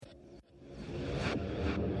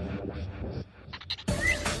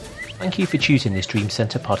Thank you for choosing this Dream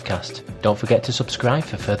Centre podcast. Don't forget to subscribe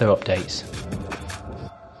for further updates.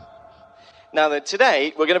 Now,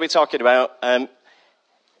 today we're going to be talking about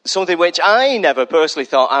something which I never personally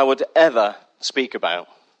thought I would ever speak about.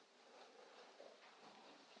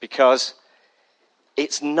 Because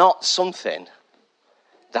it's not something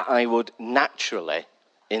that I would naturally,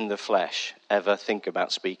 in the flesh, ever think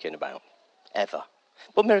about speaking about. Ever.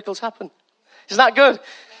 But miracles happen. Isn't that good?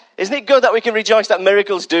 Isn't it good that we can rejoice that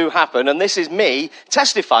miracles do happen? And this is me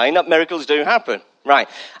testifying that miracles do happen. Right.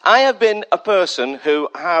 I have been a person who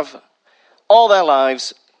have all their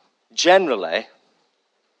lives generally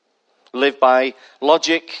lived by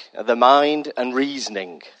logic, the mind, and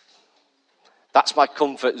reasoning. That's my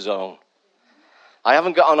comfort zone. I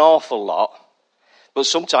haven't got an awful lot, but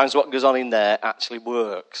sometimes what goes on in there actually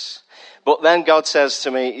works. But then God says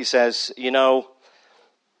to me, he says, you know,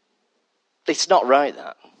 it's not right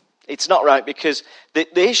that. It's not right because the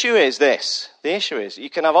issue is this. The issue is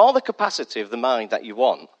you can have all the capacity of the mind that you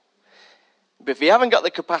want, but if you haven't got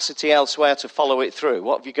the capacity elsewhere to follow it through,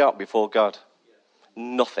 what have you got before God?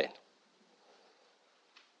 Nothing.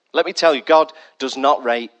 Let me tell you, God does not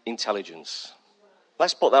rate intelligence.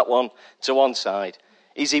 Let's put that one to one side.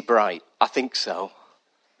 Is he bright? I think so.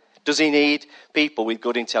 Does he need people with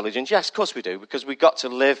good intelligence? Yes, of course we do, because we've got to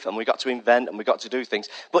live and we've got to invent and we've got to do things.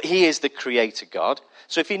 But he is the creator God.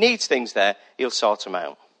 So if he needs things there, he'll sort them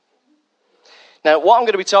out. Now, what I'm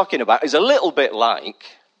going to be talking about is a little bit like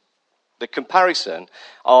the comparison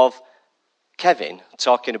of Kevin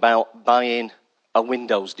talking about buying a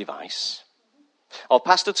Windows device, or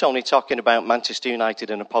Pastor Tony talking about Manchester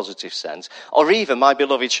United in a positive sense, or even my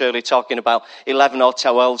beloved Shirley talking about 11 or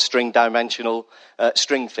 12 string dimensional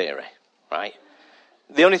string theory, right?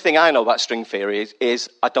 The only thing I know about string theory is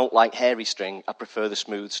I don't like hairy string, I prefer the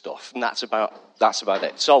smooth stuff, and that's about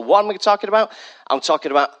it. So what am I talking about? I'm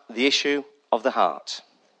talking about the issue of the heart.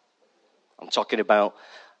 I'm talking about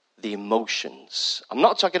the emotions. I'm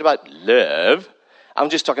not talking about love, I'm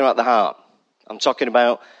just talking about the heart. I'm talking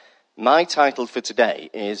about, my title for today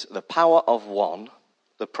is The Power of One,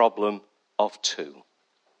 the Problem of Two.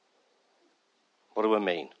 What do I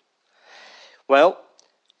mean? Well,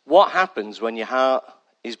 what happens when your heart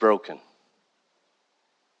is broken?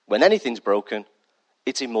 When anything's broken,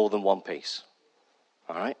 it's in more than one piece.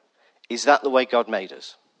 All right? Is that the way God made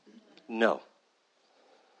us? No.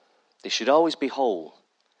 They should always be whole.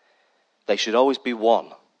 They should always be one.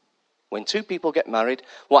 When two people get married,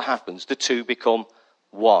 what happens? The two become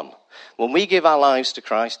one. When we give our lives to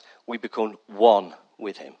Christ, we become one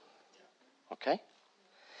with him. Okay?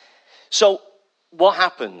 So, what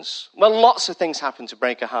happens? Well, lots of things happen to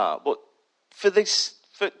break a heart. But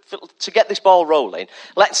to get this ball rolling,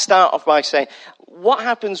 let's start off by saying, what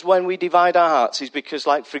happens when we divide our hearts is because,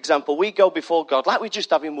 like, for example, we go before God, like we're just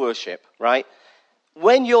having worship, right?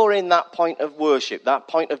 When you're in that point of worship, that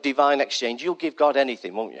point of divine exchange, you'll give God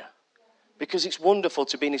anything, won't you? Because it's wonderful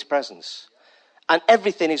to be in his presence. And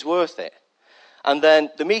everything is worth it. And then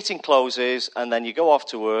the meeting closes, and then you go off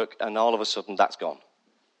to work, and all of a sudden that's gone.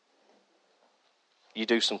 You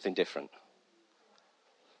do something different.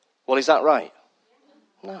 Well, is that right?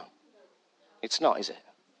 No. It's not, is it?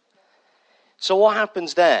 So what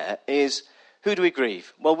happens there is, who do we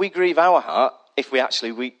grieve? Well, we grieve our heart if we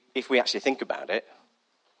actually think about it.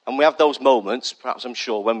 And we have those moments, perhaps I'm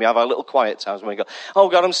sure, when we have our little quiet times when we go, oh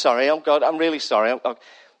God, I'm sorry, oh God, I'm really sorry. But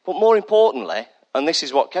more importantly, and this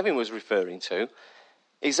is what Kevin was referring to,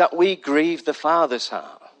 is that we grieve the Father's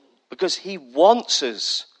heart. Because he wants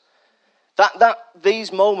us.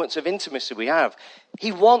 These moments of intimacy we have,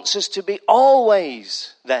 he wants us to be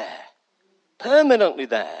always there. Permanently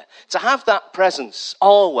there. To have that presence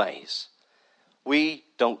always. We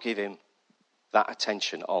don't give him that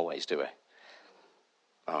attention always, do we?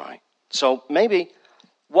 All right. So maybe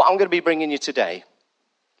what I'm going to be bringing you today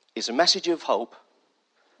is a message of hope.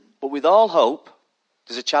 But with all hope,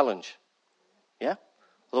 there's a challenge. Yeah?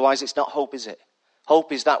 Otherwise, it's not hope, is it?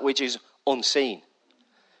 Hope is that which is unseen.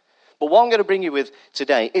 But what I'm going to bring you with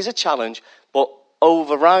today is a challenge, but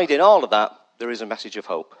overriding all of that, there is a message of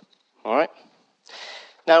hope. All right?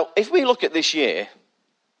 Now, if we look at this year,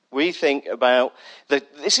 we think about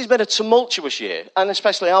this has been a tumultuous year, and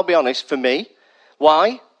especially, I'll be honest, for me.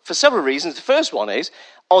 Why? For several reasons. The first one is,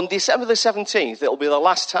 on December the 17th, it'll be the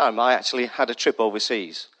last time I actually had a trip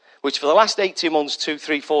overseas, which for the last 18 months, 2,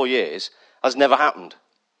 3, 4 years, has never happened.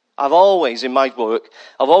 I've always, in my work,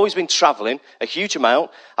 I've always been travelling a huge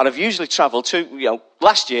amount, and I've usually travelled to,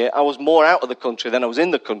 last year I was more out of the country than I was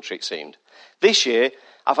in the country, it seemed. This year,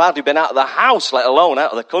 I've hardly been out of the house, let alone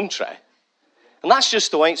out of the country. And that's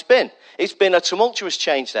just the way it's been. It's been a tumultuous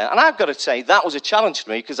change there. And I've got to say, that was a challenge to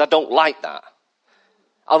me because I don't like that.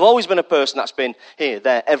 I've always been a person that's been here,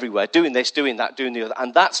 there, everywhere, doing this, doing that, doing the other.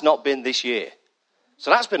 And that's not been this year. So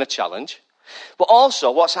that's been a challenge. But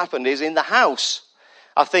also what's happened is in the house,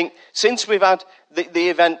 I think since we've had the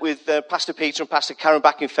event with Pastor Peter and Pastor Karen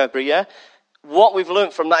back in February, yeah, what we've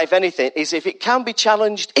learned from that, if anything, is if it can be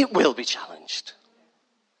challenged, it will be challenged.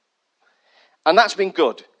 And that's been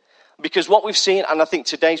good. Because what we've seen, and I think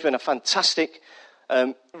today's been a fantastic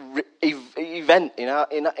event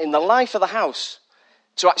in the life of the house,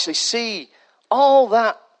 to actually see all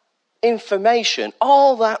that information,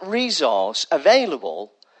 all that resource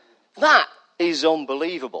available, that is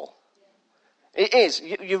unbelievable. It is.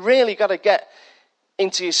 You really got to get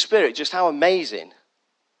into your spirit just how amazing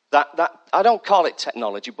that I don't call it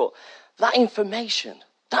technology, but that information,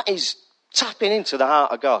 that is tapping into the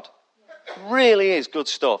heart of God. Really is good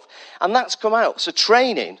stuff. And that's come out. So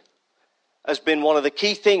training has been one of the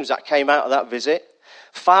key themes that came out of that visit.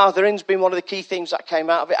 Fathering's been one of the key themes that came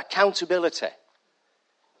out of it. Accountability.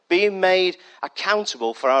 Being made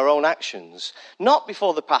accountable for our own actions. Not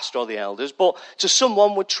before the pastor or the elders, but to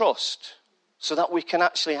someone we trust. So that we can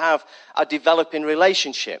actually have a developing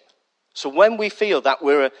relationship. So when we feel that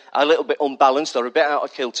we're a little bit unbalanced or a bit out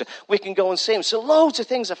of kilter, we can go and see him. So loads of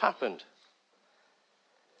things have happened.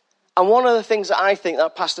 And one of the things that I think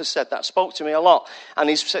that pastor said that spoke to me a lot, and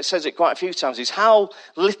he says it quite a few times, is how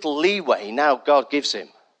little leeway now God gives him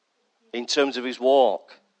in terms of his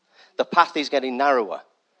walk. The path is getting narrower.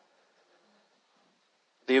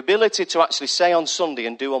 The ability to actually say on Sunday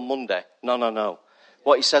and do on Monday, no.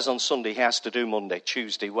 What he says on Sunday, he has to do Monday,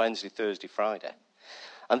 Tuesday, Wednesday, Thursday, Friday.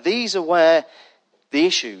 And these are where the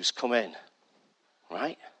issues come in,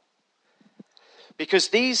 right? Because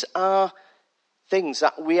these are things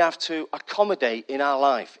that we have to accommodate in our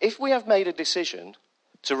life. If we have made a decision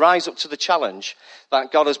to rise up to the challenge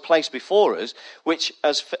that God has placed before us, which,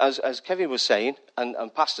 as Kevin was saying,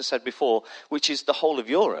 and Pastor said before, which is the whole of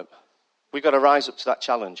Europe, we've got to rise up to that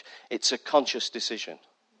challenge. It's a conscious decision.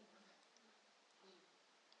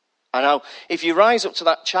 And now, if you rise up to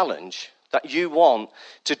that challenge, that you want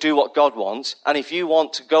to do what God wants, and if you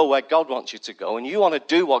want to go where God wants you to go, and you want to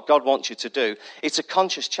do what God wants you to do, it's a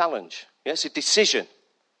conscious challenge. Yeah, it's a decision.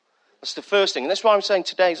 That's the first thing. And that's why I'm saying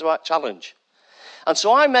today is about challenge. And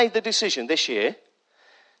so I made the decision this year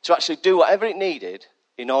to actually do whatever it needed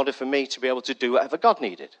in order for me to be able to do whatever God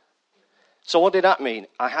needed. So what did that mean?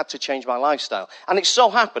 I had to change my lifestyle. And it so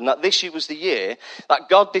happened that this year was the year that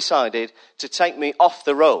God decided to take me off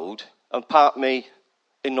the road and park me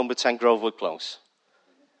in number 10 Grovewood Close,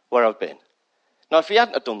 where I've been. Now, if he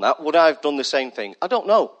hadn't have done that, would I have done the same thing? I don't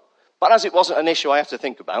know. But as it wasn't an issue I have to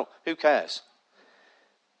think about, who cares?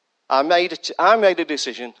 I made a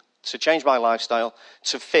decision to change my lifestyle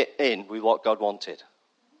to fit in with what God wanted.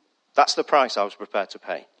 That's the price I was prepared to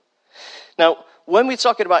pay. Now, when we're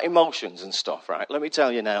talking about emotions and stuff, right, let me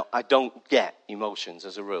tell you now, I don't get emotions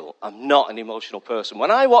as a rule. I'm not an emotional person.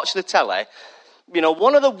 When I watch the telly,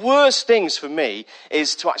 one of the worst things for me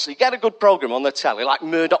is to actually get a good program on the telly, like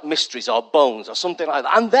Murdoch Mysteries or Bones or something like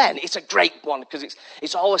that. And then it's a great one because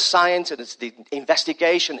it's all the science and it's the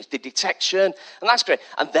investigation, it's the detection, and that's great.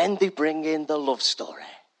 And then they bring in the love story.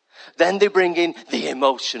 Then they bring in the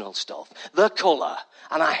emotional stuff, the colour,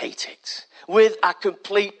 and I hate it with a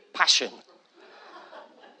complete passion.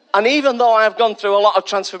 And even though I have gone through a lot of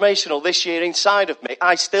transformational this year inside of me,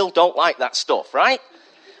 I still don't like that stuff, right?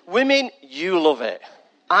 Women, you love it.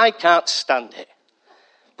 I can't stand it.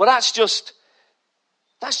 But that's just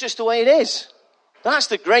the way it is. That's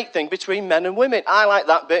the great thing between men and women. I like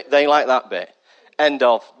that bit, they like that bit. End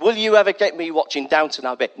of. Will you ever get me watching Downton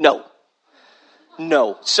Abbey? No.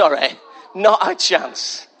 No, sorry. Not a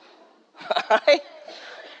chance.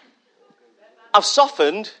 I've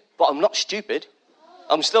softened, but I'm not stupid.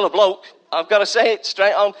 I'm still a bloke. I've got to say it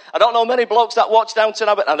straight on. I don't know many blokes that watch Downton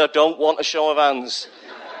Abbey, and I don't want a show of hands.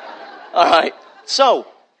 All right. So,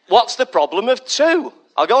 what's the problem of two?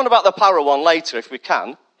 I'll go on about the power one later if we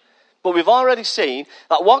can. But we've already seen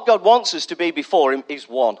that what God wants us to be before him is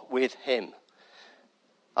one with him.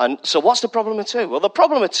 And so what's the problem of two? Well, the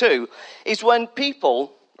problem of two is when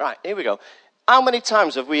people... Right, here we go. How many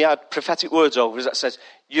times have we had prophetic words over us that says,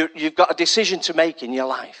 you've got a decision to make in your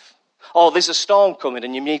life? Or there's a storm coming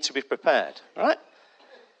and you need to be prepared. Right?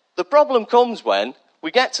 The problem comes when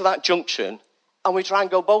we get to that junction and we try and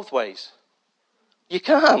go both ways. You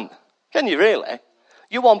can't. Can you really?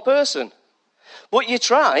 You're one person. But you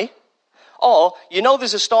try. Or you know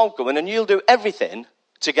there's a storm coming and you'll do everything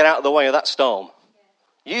to get out of the way of that storm.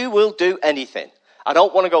 You will do anything. I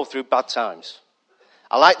don't want to go through bad times.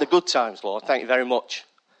 I like the good times, Lord. Thank you very much.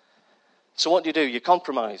 So what do? You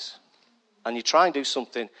compromise. And you try and do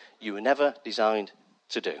something you were never designed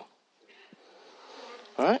to do.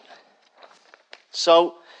 All right?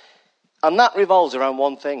 So, and that revolves around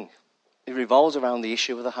one thing. It revolves around the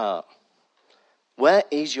issue of the heart. Where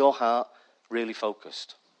is your heart really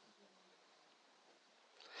focused?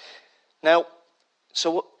 Now,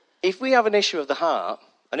 so if we have an issue of the heart,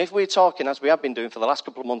 and if we're talking, as we have been doing for the last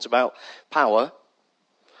couple of months, about power,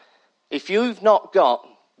 if you've not got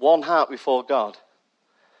one heart before God,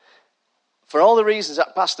 for all the reasons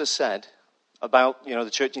that Pastor said about, the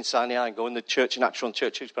church in Sinai and going to church in actual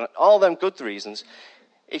church, all them good reasons,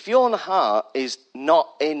 if your heart is not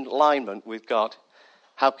in alignment with God,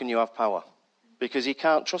 how can you have power? Because he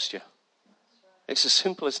can't trust you. It's as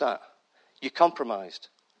simple as that. You're compromised.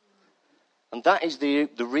 And that is the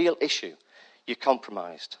real issue. You're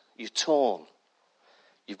compromised. You're torn.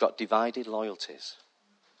 You've got divided loyalties.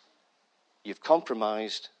 You've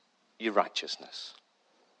compromised your righteousness.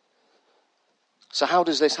 So how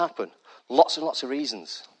does this happen? Lots and lots of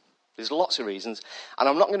reasons. There's lots of reasons. And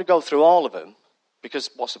I'm not going to go through all of them because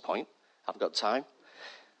what's the point? I've got time.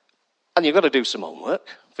 And you've got to do some homework,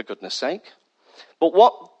 for goodness sake. But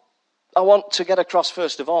what I want to get across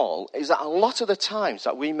first of all is that a lot of the times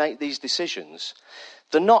that we make these decisions,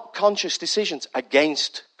 they're not conscious decisions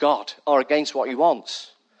against God or against what he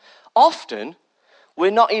wants. Often,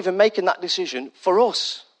 we're not even making that decision for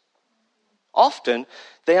us. Often,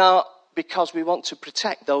 they are because we want to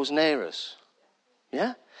protect those near us.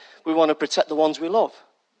 Yeah? We want to protect the ones we love.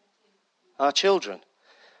 Our children,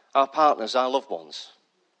 our partners, our loved ones.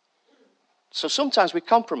 So sometimes we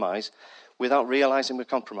compromise without realizing we're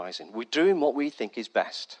compromising. We're doing what we think is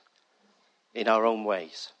best in our own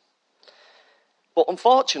ways. But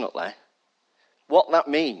unfortunately, what that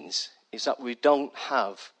means is that we don't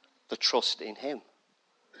have the trust in him.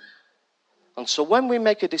 And so when we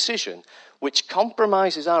make a decision which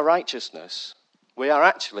compromises our righteousness, we are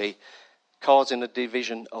actually causing a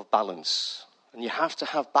division of balance. And you have to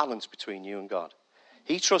have balance between you and God.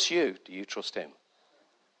 He trusts you. Do you trust him?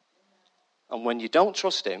 And when you don't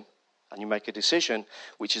trust him, and you make a decision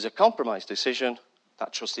which is a compromised decision,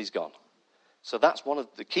 that trust is gone. So that's one of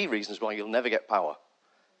the key reasons why you'll never get power.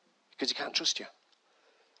 Because he can't trust you.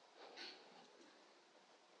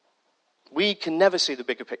 We can never see the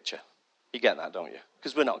bigger picture. You get that, don't you?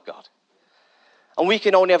 Because we're not God. And we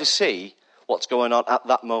can only ever see what's going on at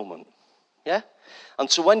that moment. Yeah? And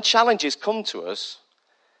so when challenges come to us,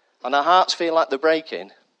 and our hearts feel like they're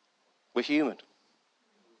breaking, we're human.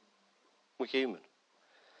 We're human.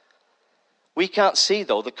 We can't see,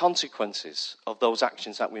 though, the consequences of those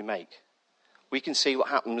actions that we make. We can see what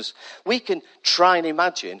happens. We can try and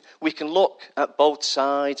imagine. We can look at both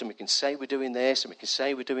sides and we can say we're doing this and we can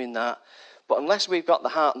say we're doing that. But unless we've got the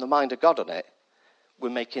heart and the mind of God on it, we're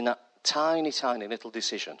making that tiny, tiny little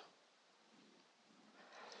decision.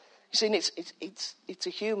 You see, it's a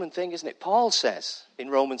human thing, isn't it? Paul says in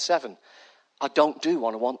Romans 7, I don't do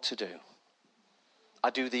what I want to do. I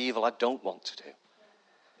do the evil I don't want to do.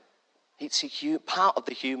 It's a part of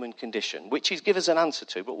the human condition, which he's given us an answer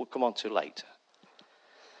to, but we'll come on to later.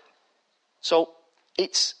 So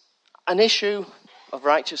it's an issue of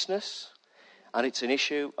righteousness, and it's an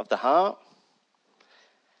issue of the heart,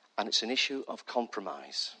 and it's an issue of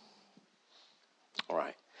compromise. All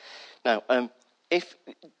right. Now,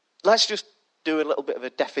 let's just do a little bit of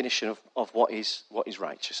a definition of what is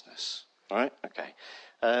righteousness. All right.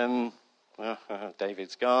 Okay.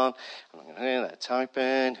 David's gone. They're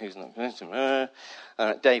typing. Who's not going to? All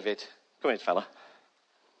right, David, come here, fella.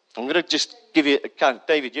 I'm going to just give you a kind.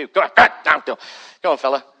 David, you go on,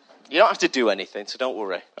 fella. You don't have to do anything, so don't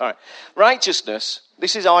worry. All right, righteousness.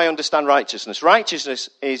 This is how I understand righteousness. Righteousness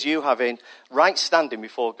is you having right standing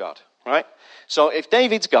before God. Right. So if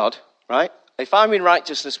David's God, right. If I'm in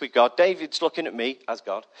righteousness with God, David's looking at me as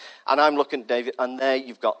God, and I'm looking at David, and there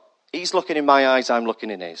you've got. He's looking in my eyes. I'm looking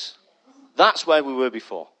in his. That's where we were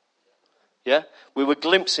before. Yeah? We were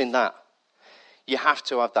glimpsing that. You have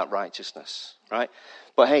to have that righteousness, right?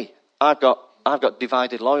 But hey, I've got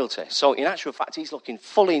divided loyalty. So in actual fact, he's looking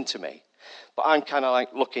fully into me. But I'm kind of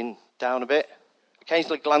like looking down a bit,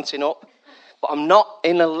 occasionally glancing up. But I'm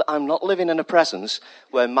not living in a presence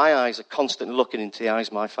where my eyes are constantly looking into the eyes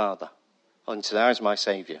of my Father, or into the eyes of my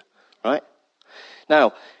Saviour, right?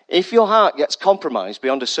 Now, if your heart gets compromised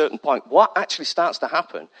beyond a certain point, what actually starts to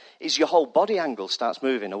happen is your whole body angle starts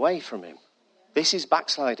moving away from him. This is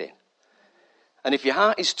backsliding. And if your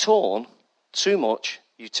heart is torn too much,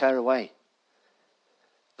 you tear away.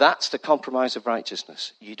 That's the compromise of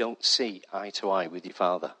righteousness. You don't see eye to eye with your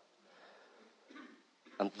Father.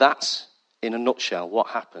 And that's in a nutshell, what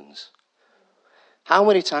happens? How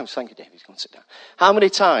many times, thank you, David, come and sit down. How many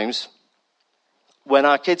times when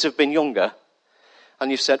our kids have been younger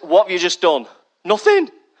and you've said, what have you just done? Nothing,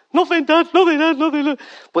 Dad, nothing.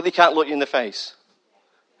 But they can't look you in the face.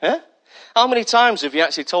 Yeah? How many times have you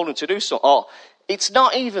actually told them to do something? Oh, it's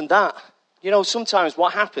not even that. Sometimes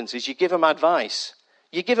what happens is you give them advice.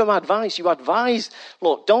 You advise,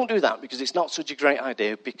 look, don't do that because it's not such a great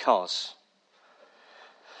idea because.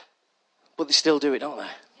 But they still do it, don't they?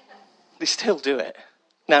 They still do it.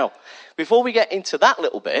 Now, before we get into that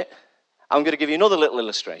little bit, I'm going to give you another little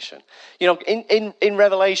illustration. In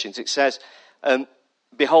Revelations it says,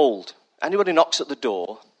 behold, anybody knocks at the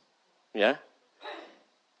door, yeah?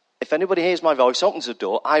 If anybody hears my voice, opens the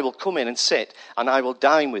door, I will come in and sit, and I will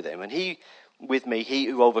dine with him. And he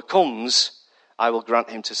who overcomes, I will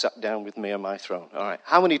grant him to sit down with me on my throne. All right.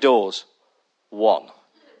 How many doors? One.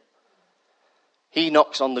 He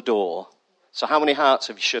knocks on the door. So how many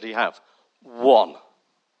hearts should he have? One.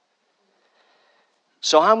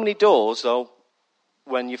 So how many doors, though,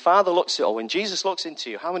 when your Father looks at, or when Jesus looks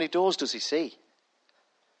into you, how many doors does he see?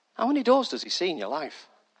 How many doors does he see in your life?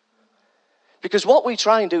 Because what we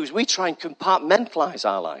try and do is we try and compartmentalize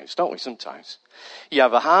our lives, don't we, sometimes? You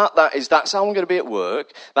have a heart, that's how I'm going to be at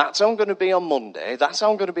work, that's how I'm going to be on Monday, that's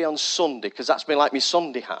how I'm going to be on Sunday, because that's been like my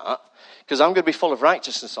Sunday heart, because I'm going to be full of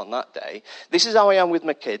righteousness on that day. This is how I am with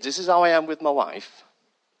my kids, this is how I am with my wife.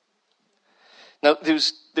 Now,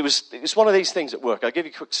 it's one of these things at work. I'll give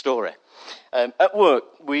you a quick story. At work,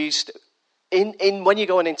 when you're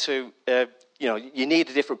going into, you need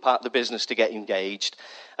a different part of the business to get engaged,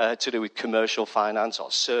 to do with commercial finance or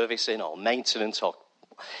servicing or maintenance.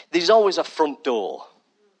 There's always a front door.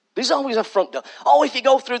 There's always a front door. Oh, if you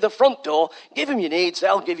go through the front door, give them your needs,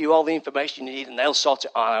 they'll give you all the information you need and they'll sort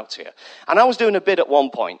it all out to you. And I was doing a bid at one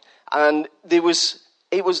point, and it was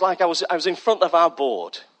like I was in front of our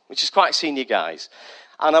board, which is quite senior guys.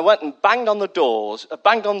 And I went and banged on the doors,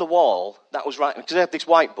 banged on the wall, that was right, because they had this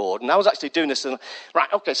whiteboard, and I was actually doing this, and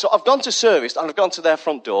right, okay, so I've gone to service, and I've gone to their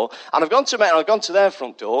front door, and I've gone to and I've gone to their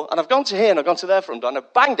front door, and I've gone to here, and I've gone to their front door, and I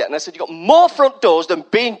banged it, and I said, you've got more front doors than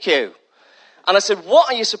B&Q. And I said,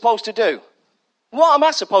 what are you supposed to do? What am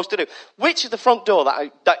I supposed to do? Which is the front door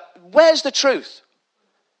where's the truth?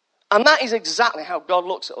 And that is exactly how God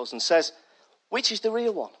looks at us and says, which is the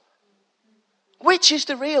real one? Which is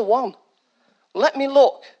the real one? Let me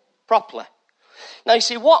look properly. Now, you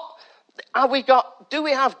see, what have we got? Do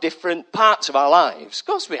we have different parts of our lives? Of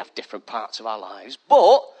course we have different parts of our lives,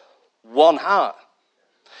 but one heart.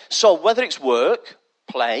 So whether it's work,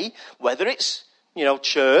 play, whether it's,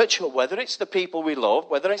 church, or whether it's the people we love,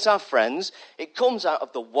 whether it's our friends, it comes out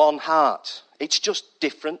of the one heart. It's just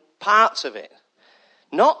different parts of it.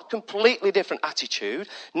 Not completely different attitude,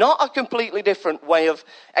 not a completely different way of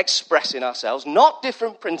expressing ourselves, not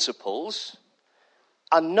different principles,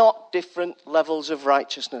 and not different levels of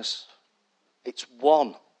righteousness. It's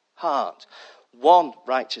one heart, one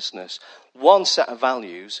righteousness, one set of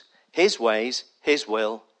values, his ways, his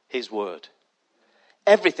will, his word.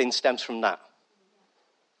 Everything stems from that.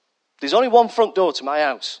 There's only one front door to my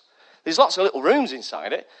house. There's lots of little rooms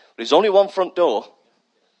inside it, but there's only one front door.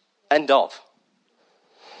 End of.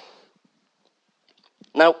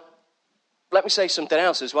 Now, let me say something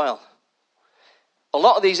else as well. A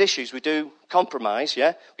lot of these issues we do compromise,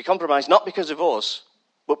 yeah? We compromise not because of us,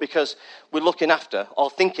 but because we're looking after or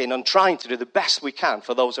thinking and trying to do the best we can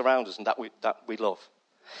for those around us and that we love.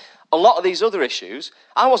 A lot of these other issues,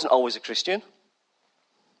 I wasn't always a Christian,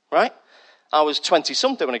 right? I was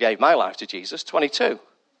 20-something when I gave my life to Jesus, 22.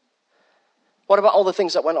 What about all the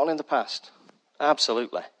things that went on in the past?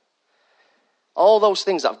 Absolutely. All those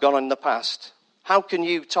things that have gone on in the past, how can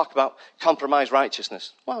you talk about compromised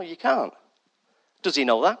righteousness? Well, you can't. Does he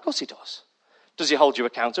know that? Of course he does. Does he hold you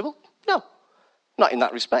accountable? No. Not in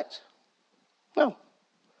that respect. No.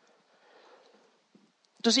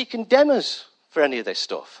 Does he condemn us for any of this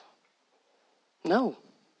stuff? No.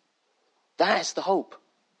 That's the hope.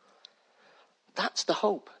 That's the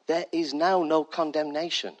hope. There is now no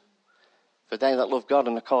condemnation for they that love God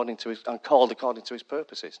and called according to his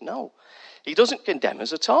purposes. No. He doesn't condemn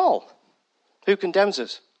us at all. Who condemns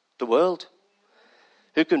us? The world.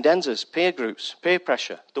 Who condemns us? Peer groups, peer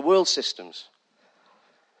pressure, the world systems.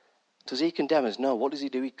 Does he condemn us? No. What does he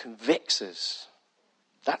do? He convicts us.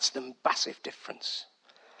 That's the massive difference.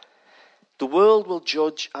 The world will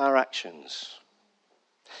judge our actions.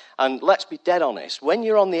 And let's be dead honest, when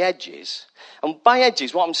you're on the edges, and by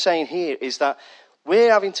edges, what I'm saying here is that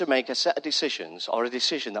we're having to make a set of decisions, or a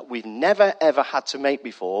decision that we've never ever had to make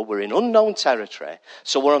before. We're in unknown territory,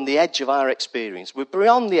 so we're on the edge of our experience. We're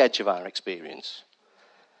beyond the edge of our experience.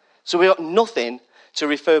 So we've got nothing to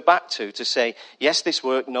refer back to say, yes, this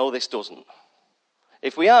worked, no, this doesn't.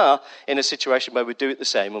 If we are in a situation where we do it the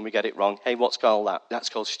same and we get it wrong, hey, what's called that? That's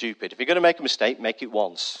called stupid. If you're going to make a mistake, make it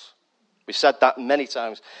once. We've said that many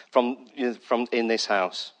times from in this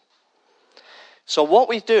house. So what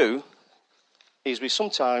we do is we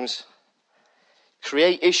sometimes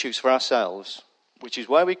create issues for ourselves, which is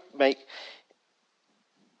where we make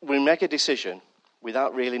a decision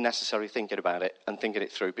without really necessarily thinking about it and thinking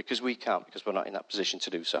it through, because we can't, because we're not in that position to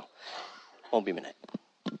do so. Won't be a minute.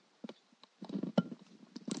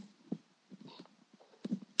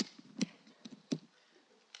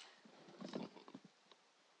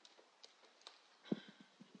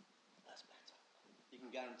 That's better. You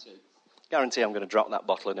can guarantee I'm going to drop that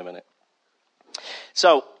bottle in a minute.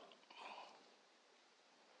 So,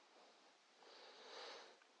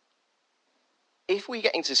 if we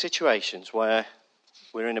get into situations where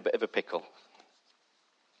we're in a bit of a pickle,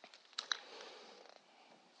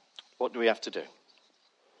 what do we have to do?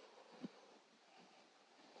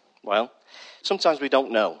 Well, sometimes we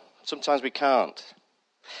don't know. Sometimes we can't.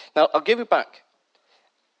 Now, I'll give you back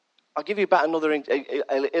another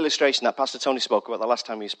illustration that Pastor Tony spoke about the last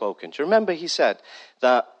time he spoke. Do you remember he said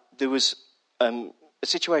that there was a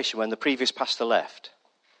situation when the previous pastor left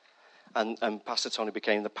and Pastor Tony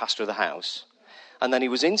became the pastor of the house, and then he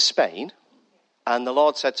was in Spain, and the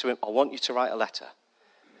Lord said to him, I want you to write a letter.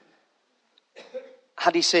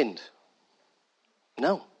 Had he sinned?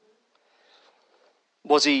 No.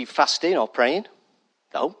 Was he fasting or praying?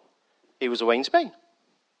 No. He was away in Spain.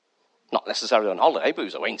 Not necessarily on holiday, but he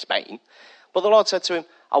was away in Spain. But the Lord said to him,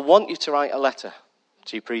 I want you to write a letter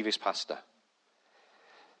to your previous pastor.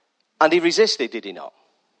 And he resisted, did he not?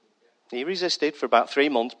 He resisted for about 3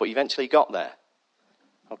 months, but eventually got there.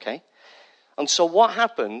 Okay? And so what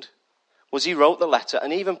happened was he wrote the letter,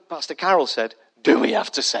 and even Pastor Carroll said, do we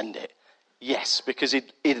have to send it? Yes, because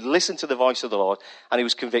he'd listened to the voice of the Lord, and he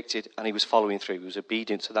was convicted, and he was following through. He was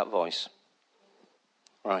obedient to that voice.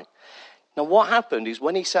 Right. Now, what happened is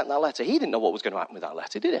when he sent that letter, he didn't know what was going to happen with that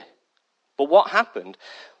letter, did he? But what happened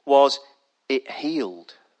was it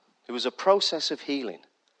healed. It was a process of healing.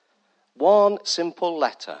 One simple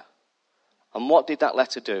letter. And what did that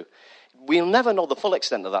letter do? We'll never know the full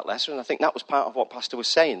extent of that letter, and I think that was part of what Pastor was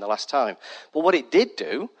saying the last time. But what it did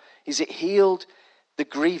do is it healed the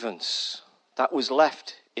grievance that was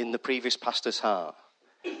left in the previous pastor's heart.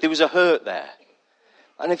 There was a hurt there.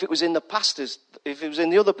 And if it was in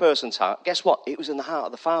the other person's heart, guess what? It was in the heart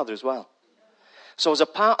of the Father as well. So as a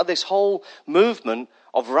part of this whole movement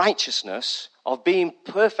of righteousness, of being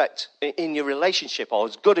perfect in your relationship, or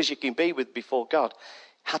as good as you can be before God,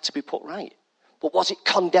 had to be put right. But was it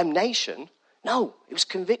condemnation? No, it was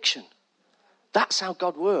conviction. That's how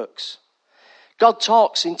God works. God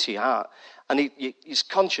talks into your heart, and his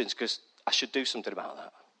conscience goes, I should do something about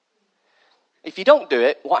that. If you don't do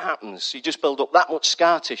it, what happens? You just build up that much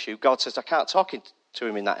scar tissue. God says, I can't talk to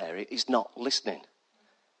him in that area. He's not listening.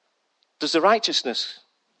 Does the righteousness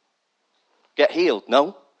get healed?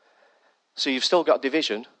 No. So you've still got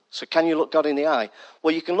division. So can you look God in the eye?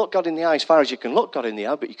 Well, you can look God in the eye as far as you can look God in the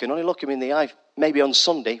eye, but you can only look him in the eye maybe on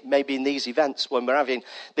Sunday, maybe in these events when we're having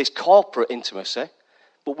this corporate intimacy.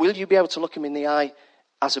 But will you be able to look him in the eye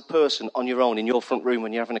as a person on your own in your front room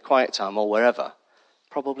when you're having a quiet time or wherever?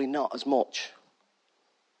 Probably not as much.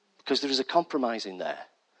 Because there is a compromise in there.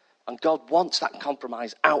 And God wants that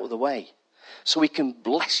compromise out of the way. So he can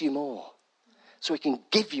bless you more. So he can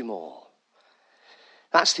give you more.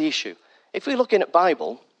 That's the issue. If we're looking at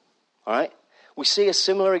Bible, all right, we see a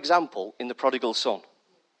similar example in the prodigal son.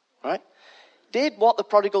 Right? Did what the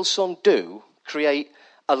prodigal son do create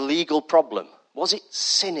a legal problem? Was it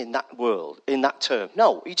sin in that world, in that term?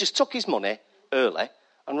 No, he just took his money early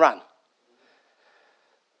and ran.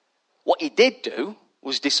 What he did do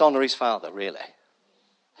was dishonour his father, really.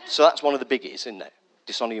 So that's one of the biggies, isn't it?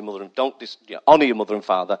 Dishonour your mother and honour your mother and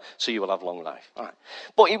father, so you will have long life. All right.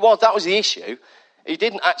 But that was the issue. He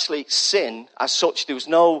didn't actually sin as such. There was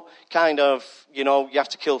no kind of, you have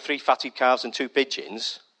to kill 3 fatted calves and 2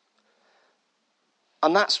 pigeons.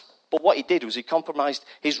 But what he did was he compromised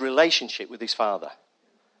his relationship with his father.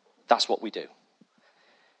 That's what we do.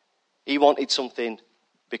 He wanted something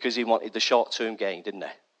because he wanted the short-term gain, didn't he?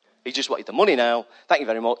 He just wanted the money now. Thank you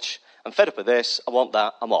very much. I'm fed up with this. I want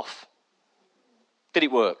that. I'm off. Did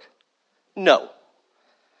it work? No.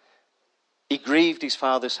 He grieved his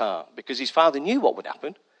father's heart because his father knew what would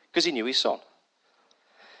happen because he knew his son.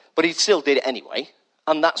 But he still did it anyway.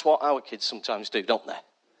 And that's what our kids sometimes do, don't they?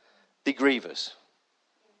 They grieve us.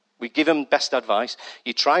 We give them best advice.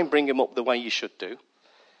 You try and bring them up the way you should do.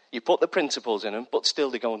 You put the principles in them, but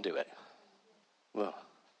still they go and do it. Well,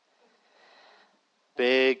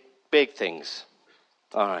 Big, big things.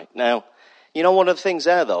 All right. Now, you know, one of the things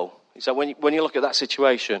there, though, is that when you look at that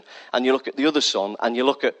situation and you look at the other son and you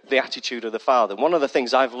look at the attitude of the father, one of the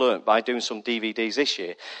things I've learned by doing some DVDs this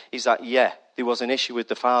year is that, yeah, there was an issue with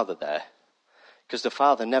the father there because the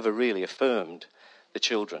father never really affirmed the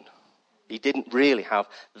children. He didn't really have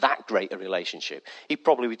that great a relationship. He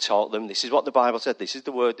probably taught them, this is what the Bible said, this is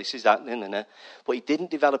the word, this is that, but he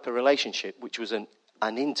didn't develop a relationship which was an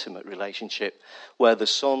intimate relationship where the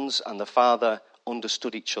sons and the father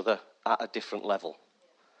understood each other at a different level.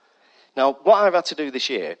 Now, what I've had to do this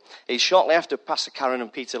year is shortly after Pastor Karen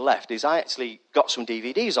and Peter left, is I actually got some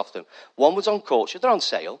DVDs off them. One was on courtship, they're on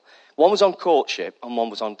sale. One was on courtship and one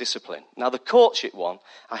was on discipline. Now, the courtship one,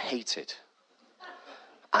 I hated.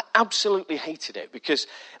 I absolutely hated it because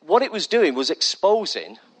what it was doing was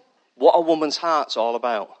exposing what a woman's heart's all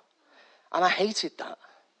about. And I hated that.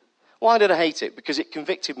 Why did I hate it? Because it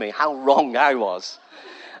convicted me how wrong I was.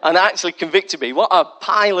 And it actually convicted me what a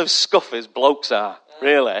pile of scuffers blokes are,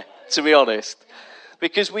 really, to be honest.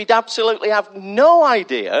 Because we'd absolutely have no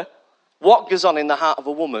idea what goes on in the heart of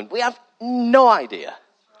a woman. We have no idea.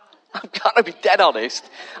 I've got to be dead honest.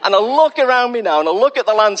 And I look around me now and I look at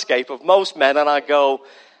the landscape of most men and I go,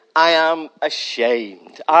 I am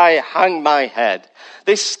ashamed. I hang my head.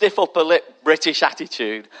 This stiff upper lip British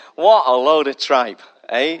attitude, what a load of tripe,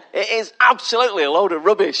 eh? It is absolutely a load of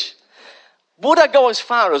rubbish. Would I go as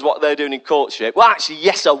far as what they're doing in courtship? Well, actually,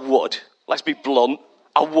 yes, I would. Let's be blunt.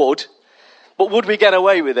 I would. But would we get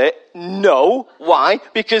away with it? No. Why?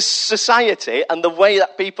 Because society and the way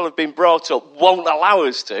that people have been brought up won't allow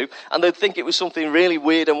us to, and they'd think it was something really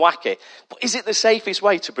weird and wacky. But is it the safest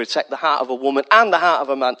way to protect the heart of a woman and the heart of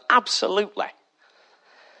a man? Absolutely.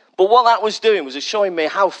 But what that was doing was showing me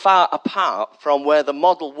how far apart from where the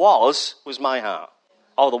model was my heart.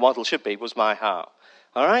 Or the model should be, was my heart.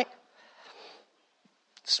 All right?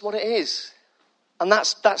 That's what it is. And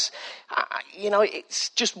that's it's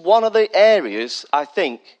just one of the areas, I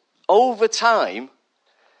think, over time,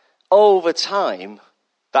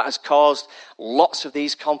 that has caused lots of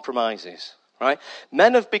these compromises, right?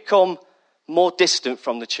 Men have become more distant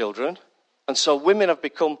from the children, and so women have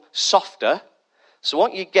become softer. So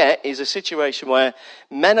what you get is a situation where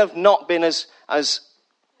men have not been as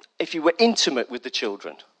if you were intimate with the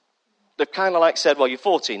children. They've kind of like said, well, you're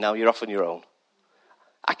 14 now, you're off on your own.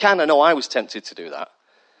 I kind of know I was tempted to do that.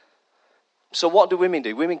 So what do women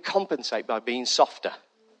do? Women compensate by being softer.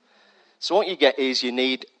 So what you get is you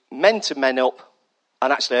need men to men up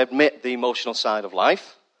and actually admit the emotional side of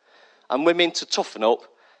life, and women to toughen up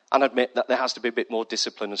and admit that there has to be a bit more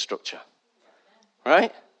discipline and structure.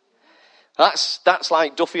 Right? That's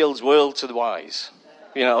like Duffield's world to the wise.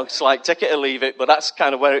 You know, it's like take it or leave it, but that's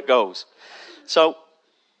kind of where it goes. So,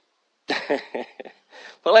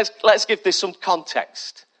 but let's give this some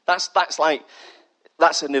context. That's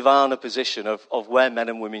a nirvana position of where men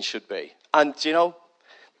and women should be. And, you know,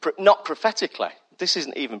 not prophetically. This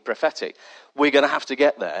isn't even prophetic. We're going to have to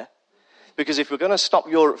get there. Because if we're going to stop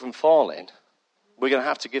Europe from falling, we're going to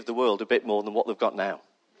have to give the world a bit more than what they've got now.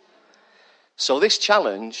 So this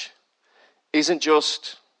challenge isn't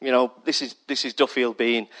just, you know, this is Duffield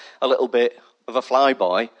being a little bit of a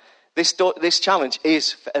flyboy. This challenge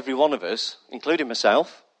is for every one of us, including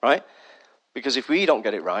myself, right? Because if we don't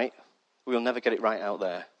get it right, we'll never get it right out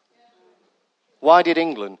there. Why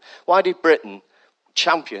did Britain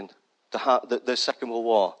champion the Second World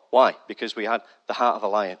War? Why? Because we had the heart of a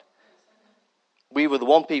lion. We were the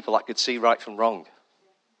one people that could see right from wrong.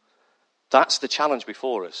 That's the challenge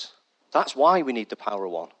before us. That's why we need the power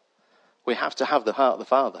of one. We have to have the heart of the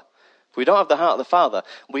Father. If we don't have the heart of the Father,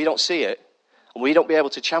 we don't see it, and we don't be able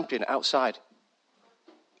to champion it outside,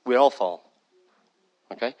 we all fall.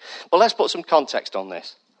 Okay? But let's put some context on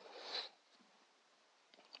this.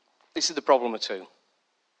 This is the problem of two.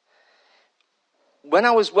 When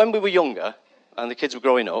we were younger, and the kids were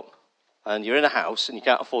growing up, and you're in a house, and you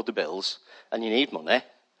can't afford the bills, and you need money,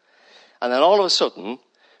 and then all of a sudden,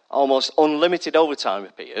 almost unlimited overtime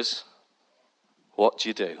appears, what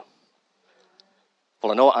do?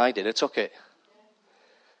 Well, I know what I did. I took it.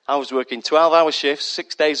 I was working 12-hour shifts,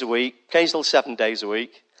 6 days a week, occasional 7 days a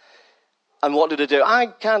week. And what did I do? I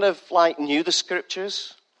kind of knew the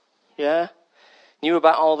scriptures, yeah. Knew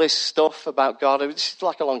about all this stuff about God. It was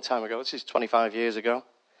like a long time ago. This is 25 years ago.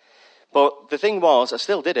 But the thing was, I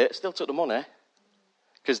still did it. Still took the money.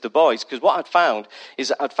 Because what I'd found is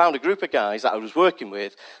that I'd found a group of guys that I was working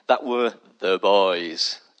with that were the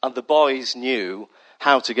boys. And the boys knew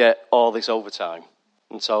how to get all this overtime.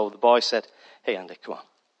 And so the boys said, hey, Andy, come on.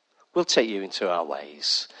 We'll take you into our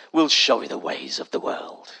ways. We'll show you the ways of the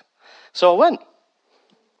world. So I went,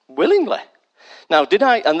 willingly. Now, did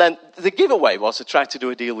I? And then the giveaway was to try to do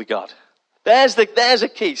a deal with God. There's a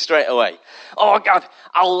key straight away. Oh God,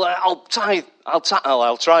 I'll tithe. I'll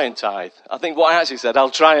try and tithe. I think what I actually said, I'll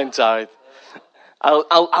try and tithe.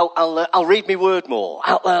 I'll read my word more.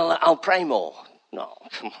 I'll pray more. No,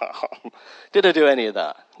 come on. Did I do any of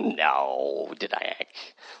that? No, did I?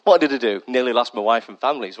 What did I do? Nearly lost my wife and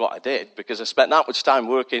family is what I did, because I spent that much time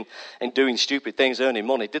working and doing stupid things, earning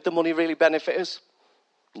money. Did the money really benefit us?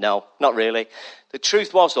 No, not really. The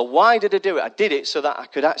truth was, though, why did I do it? I did it so that I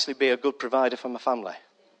could actually be a good provider for my family.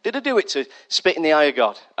 Did I do it to spit in the eye of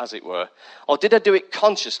God, as it were? Or did I do it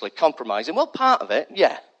consciously, compromising? Well, part of it,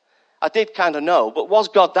 yeah. I did kind of know, but was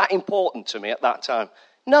God that important to me at that time?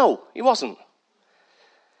 No, he wasn't.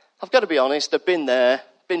 I've got to be honest, I've been there,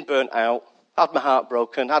 been burnt out, had my heart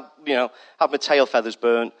broken, had my tail feathers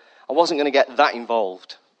burnt. I wasn't going to get that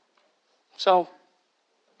involved. So,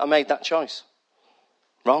 I made that choice.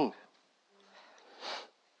 Wrong.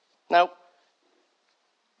 Now,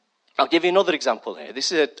 I'll give you another example here.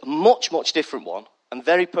 This is a much, much different one and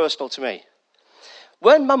very personal to me.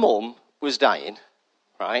 When my mum was dying,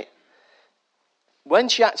 right, when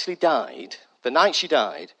she actually died, the night she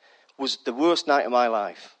died was the worst night of my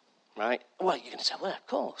life, right? Well, you're going to say, well, of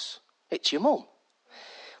course, it's your mum.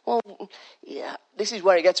 Well, yeah, this is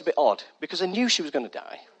where it gets a bit odd, because I knew she was going to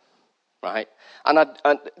die, right? And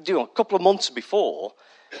a couple of months before,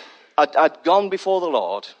 I'd gone before the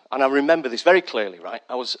Lord, and I remember this very clearly, right?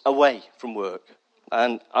 I was away from work,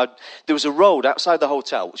 and there was a road outside the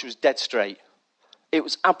hotel which was dead straight. It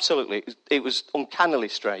was uncannily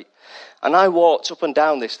straight. And I walked up and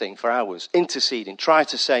down this thing for hours, interceding, trying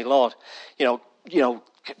to say, Lord,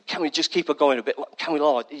 can we just keep her going a bit? Can we,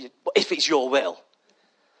 Lord, if it's your will?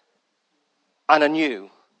 And I knew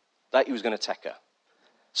that he was going to take her.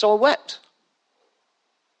 So I wept.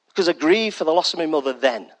 Because I grieved for the loss of my mother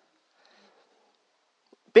then.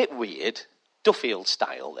 Bit weird, Duffield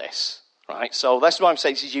style this, right? So that's why I'm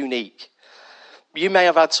saying this is unique. You may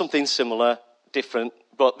have had something similar, different,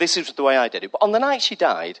 but this is the way I did it. But on the night she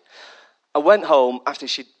died, I went home after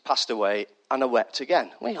she'd passed away and I wept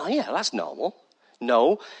again. Well, yeah, that's normal.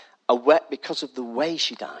 No, I wept because of the way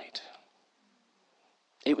she died.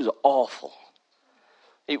 It was awful.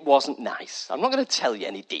 It wasn't nice. I'm not going to tell you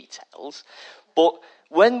any details, but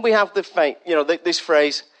when we have this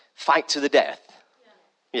phrase, fight to the death,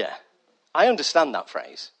 yeah, I understand that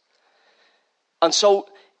phrase. And so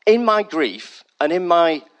in my grief and in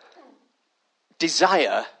my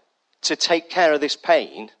desire to take care of this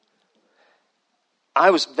pain,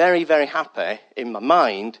 I was very, very happy in my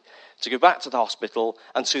mind to go back to the hospital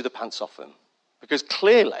and sue the pants off them. Because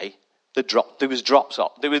clearly there was drops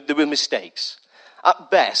off. There were mistakes. At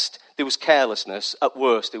best, there was carelessness. At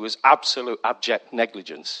worst, there was absolute abject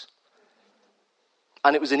negligence.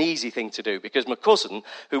 And it was an easy thing to do, because my cousin,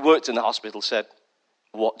 who worked in the hospital, said,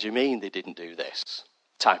 what do you mean they didn't do this?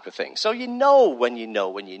 Type of thing. So you know when you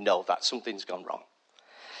know that something's gone wrong.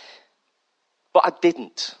 But I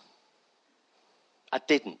didn't.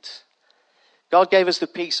 God gave us the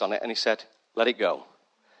peace on it, and he said, let it go.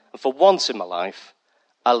 And for once in my life,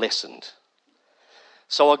 I listened.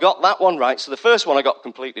 So I got that one right. So the first one I got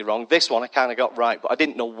completely wrong. This one I kind of got right, but I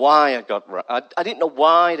didn't know why I got right. I didn't know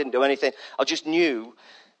why I didn't do anything. I just knew,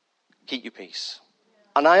 keep your peace.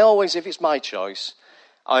 And I always, if it's my choice,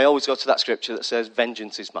 I always go to that scripture that says,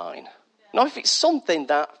 vengeance is mine. Now, if it's something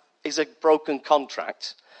that is a broken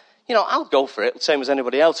contract, I'll go for it, the same as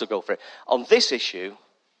anybody else will go for it. On this issue,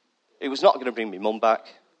 it was not going to bring me mum back.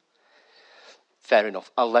 Fair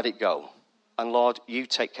enough, I'll let it go. And Lord, you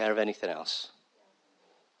take care of anything else.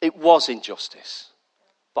 It was injustice,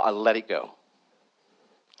 but I let it go.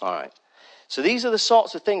 All right. So these are the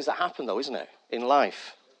sorts of things that happen, though, isn't it, in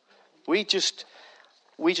life? We just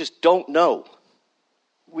don't know.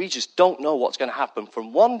 We just don't know what's going to happen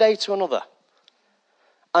from one day to another.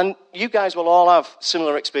 And you guys will all have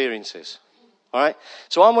similar experiences. All right?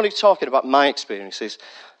 So I'm only talking about my experiences,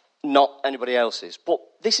 not anybody else's. But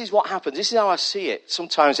this is what happens. This is how I see it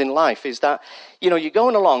sometimes in life, is that, you're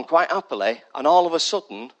going along quite happily, and all of a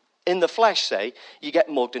sudden, in the flesh, say, you get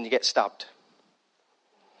mugged and you get stabbed.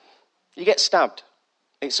 You get stabbed.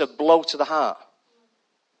 It's a blow to the heart.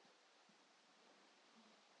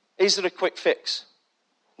 Is there a quick fix?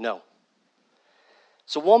 No.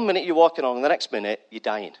 So 1 minute you're walking on, and the next minute you're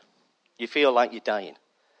dying. You feel like you're dying.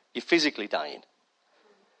 You're physically dying.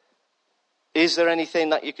 Is there anything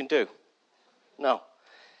that you can do? No.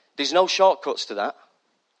 There's no shortcuts to that.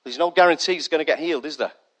 There's no guarantee it's going to get healed, is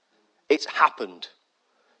there? It's happened.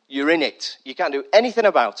 You're in it. You can't do anything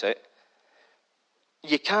about it.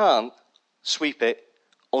 You can't sweep it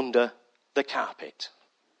under the carpet.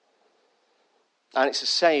 And it's the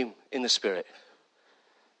same in the spirit.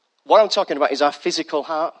 What I'm talking about is our physical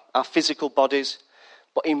heart, our physical bodies.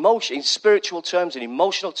 But emotion, in spiritual terms, in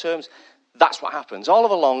emotional terms, that's what happens. All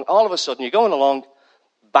of a sudden, you're going along,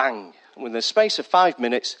 bang. Within the space of 5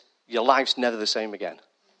 minutes, your life's never the same again.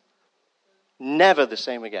 Never the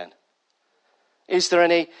same again. Is there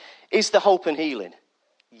hope and healing?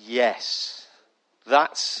 Yes.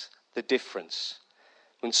 That's the difference.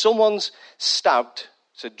 When someone's stabbed,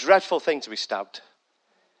 it's a dreadful thing to be stabbed.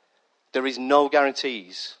 There is no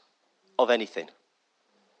guarantees of anything.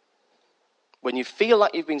 When you feel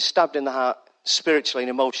like you've been stabbed in the heart, spiritually and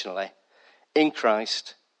emotionally, in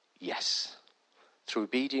Christ, yes. Through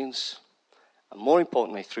obedience, and more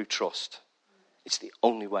importantly, through trust. It's the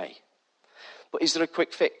only way. But is there a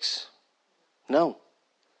quick fix? No.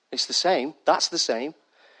 It's the same. That's the same.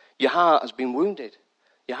 Your heart has been wounded.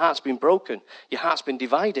 Your heart's been broken. Your heart's been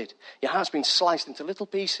divided. Your heart's been sliced into little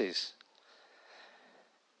pieces.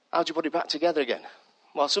 How do you put it back together again?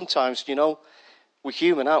 Well, sometimes, we're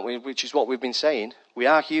human, aren't we? Which is what we've been saying. We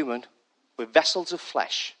are human. We're vessels of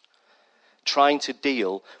flesh trying to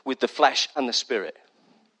deal with the flesh and the spirit.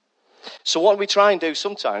 So what we try and do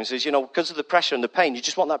sometimes is, because of the pressure and the pain, you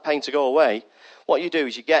just want that pain to go away. What you do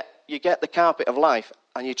is you get the carpet of life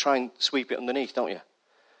and you try and sweep it underneath, don't you?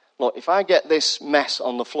 Look, if I get this mess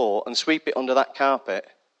on the floor and sweep it under that carpet,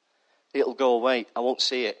 it'll go away. I won't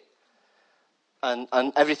see it. And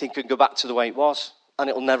everything can go back to the way it was. And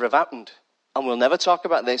it'll never have happened. And we'll never talk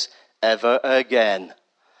about this ever again.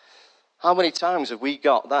 How many times have we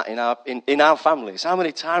got that in our families? How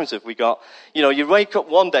many times have we got, you wake up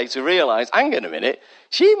one day to realise, hang on a minute,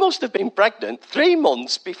 she must have been pregnant 3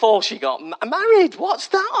 months before she got married. What's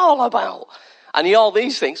that all about? And all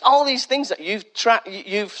these things that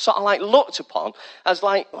you've sort of like looked upon as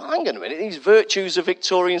like, well, hang on a minute, these virtues of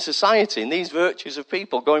Victorian society and these virtues of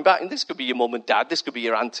people going back, and this could be your mum and dad, this could be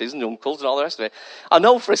your aunties and uncles and all the rest of it. I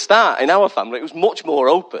know for a start, in our family, it was much more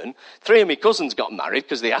open. 3 of my cousins got married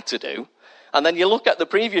because they had to do. And then you look at the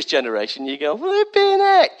previous generation, you go, flipping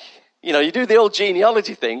heck. You do the old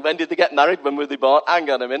genealogy thing. When did they get married? When were they born? Hang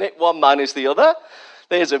on a minute, one minus the other.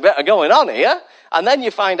 There's a bit going on here. And then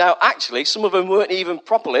you find out, actually, some of them weren't even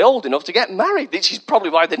properly old enough to get married, which is probably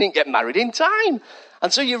why they didn't get married in time.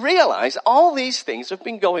 And so you realise all these things have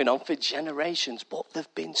been going on for generations, but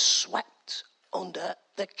they've been swept under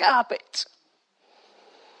the carpet.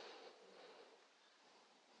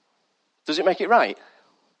 Does it make it right?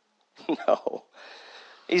 No.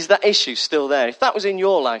 Is that issue still there? If that was in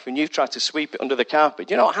your life and you've tried to sweep it under the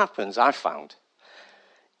carpet, you know what happens, I've found,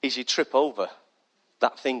 is you trip over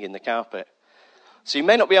that thing in the carpet. So you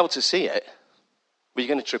may not be able to see it, but you're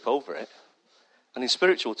going to trip over it. And in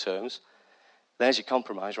spiritual terms, there's your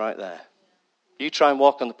compromise right there. You try and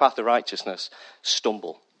walk on the path of righteousness,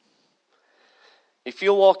 stumble. If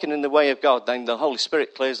you're walking in the way of God, then the Holy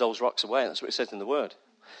Spirit clears those rocks away. That's what it says in the Word.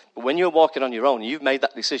 But when you're walking on your own, you've made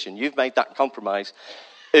that decision, you've made that compromise,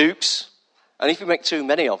 oops. And if you make too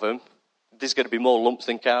many of them, there's going to be more lumps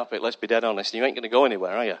than carpet, let's be dead honest. You ain't going to go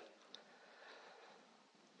anywhere, are you?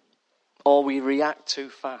 Or we react too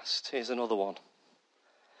fast. Here's another one.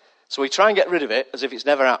 So we try and get rid of it as if it's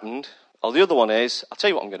never happened. Or the other one is, I'll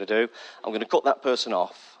tell you what I'm going to do. I'm going to cut that person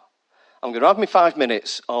off. I'm going to have my 5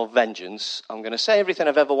 minutes of vengeance. I'm going to say everything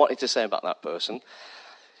I've ever wanted to say about that person.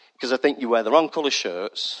 Because I think you wear the wrong colour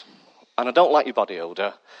shirts. And I don't like your body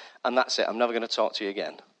odour. And that's it. I'm never going to talk to you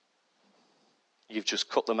again. You've just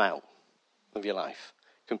cut them out of your life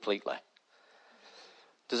completely.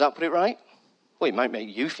 Does that put it right? Well, it might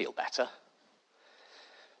make you feel better.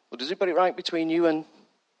 Well, does it put it right between you and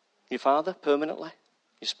your father permanently?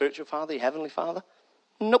 Your spiritual father, your heavenly father?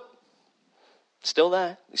 Nope. Still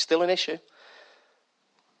there. It's still an issue.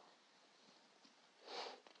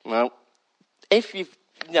 Well, if you've,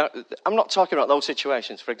 I'm not talking about those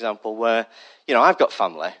situations, for example, where, I've got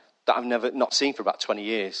family that I've not seen for about 20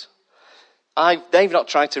 years. They've not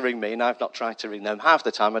tried to ring me and I've not tried to ring them. Half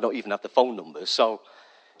the time I don't even have the phone numbers, so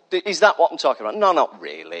is that what I'm talking about? No, not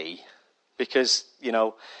really. Because,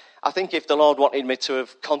 I think if the Lord wanted me to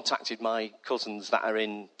have contacted my cousins that are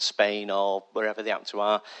in Spain or wherever they happen to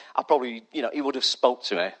are, I probably, he would have spoke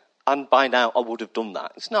to me. And by now I would have done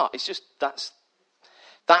that. It's not. It's just, that's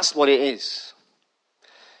what it is.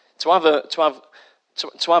 To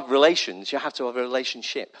have relations, you have to have a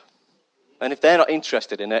relationship. And if they're not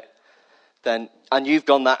interested in it, then, and you've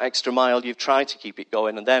gone that extra mile, you've tried to keep it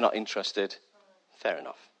going and they're not interested, fair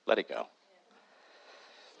enough. Let it go.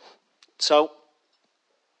 So,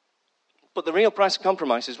 but the real price of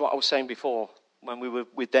compromise is what I was saying before when we were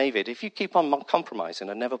with David. If you keep on compromising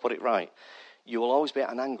and never put it right, you will always be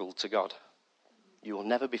at an angle to God. You will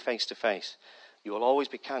never be face to face. You will always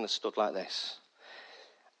be kind of stood like this.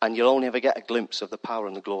 And you'll only ever get a glimpse of the power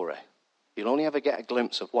and the glory. You'll only ever get a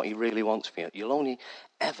glimpse of what he really wants for you. You'll only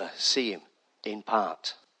ever see him in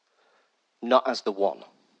part. Not as the one.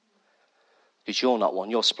 Because you're not one.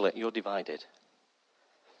 You're split. You're divided.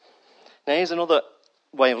 Now here's another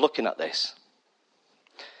way of looking at this.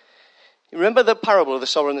 You remember the parable of the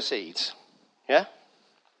sower and the seeds? Yeah?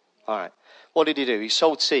 All right. What did he do? He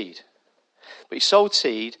sowed seed. But he sowed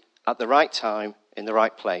seed at the right time, in the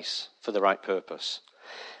right place, for the right purpose.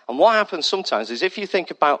 And what happens sometimes is if you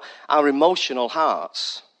think about our emotional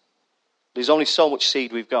hearts, there's only so much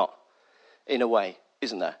seed we've got, in a way,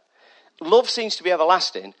 isn't there? Love seems to be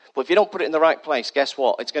everlasting, but if you don't put it in the right place, guess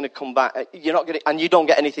what? It's going to come back. And you don't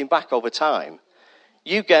get anything back over time.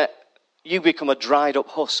 You become a dried up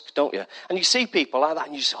husk, don't you? And you see people like that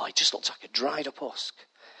and you say, oh, it just looks like a dried up husk.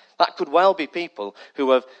 That could well be people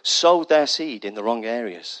who have sowed their seed in the wrong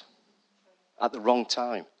areas at the wrong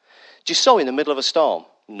time. Do you sow in the middle of a storm?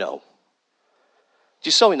 No. Do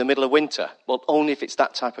you sow in the middle of winter? Well, only if it's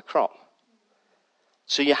that type of crop.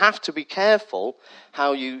 So you have to be careful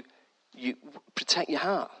how you protect your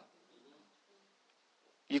heart.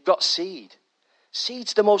 You've got seed.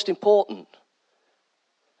 Seed's the most important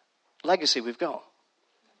legacy we've got.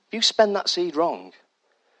 If you spend that seed wrong,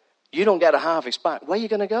 you don't get a harvest back. Where are you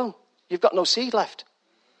going to go? You've got no seed left.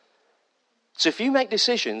 So if you make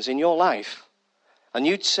decisions in your life and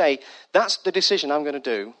you'd say, that's the decision I'm going to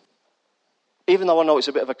do, even though I know it's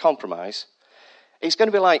a bit of a compromise, it's going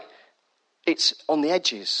to be like it's on the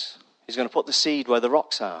edges. He's going to put the seed where the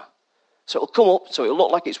rocks are. So it'll come up, so it'll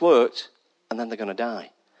look like it's worked, and then they're going to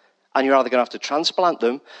die. And you're either going to have to transplant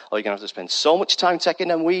them, or you're going to have to spend so much time taking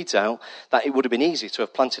them weeds out that it would have been easy to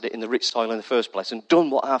have planted it in the rich soil in the first place and done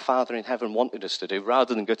what our Father in heaven wanted us to do,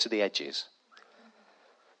 rather than go to the edges.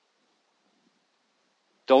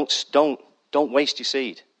 Don't waste your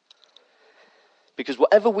seed. Because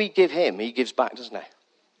whatever we give him, he gives back, doesn't he?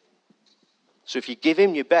 So if you give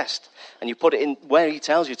him your best and you put it in where he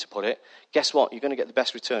tells you to put it, guess what? You're going to get the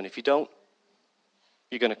best return. If you don't,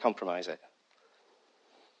 you're going to compromise it.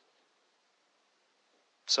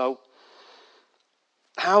 So,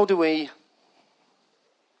 how do we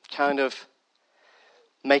kind of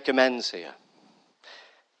make amends here?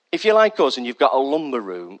 If you're like us and you've got a lumber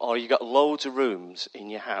room or you've got loads of rooms in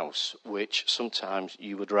your house which sometimes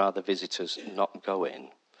you would rather visitors not go in,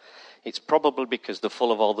 it's probably because they're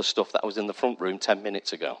full of all the stuff that was in the front room 10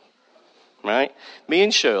 minutes ago. Right? Me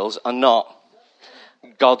and Shirls are not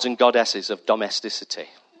gods and goddesses of domesticity.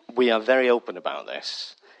 We are very open about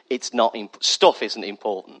this. It's not stuff isn't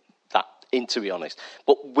important, to be honest.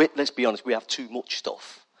 But let's be honest, we have too much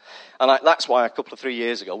stuff. And that's why a couple of 3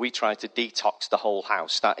 years ago, we tried to detox the whole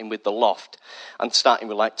house, starting with the loft and starting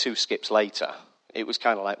with like 2 skips later. It was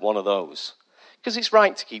kind of like one of those. Because it's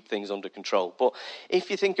right to keep things under control. But if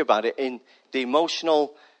you think about it, in the emotional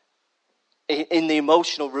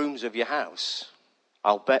rooms of your house,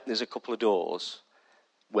 I'll bet there's a couple of doors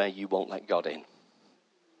where you won't let God in.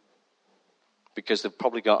 Because they've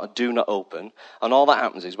probably got a do not open. And all that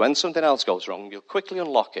happens is when something else goes wrong, you'll quickly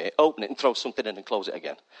unlock it, open it, and throw something in and close it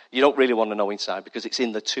again. You don't really want to know inside because it's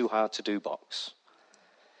in the too hard to do box.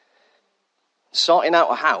 Sorting out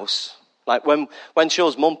a house, like when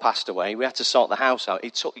Shaw's mum passed away, we had to sort the house out.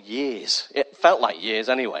 It took years. It felt like years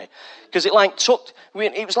anyway. Because it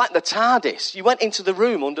was like the TARDIS. You went into the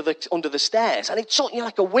room under the stairs and it took you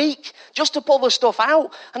like a week just to pull the stuff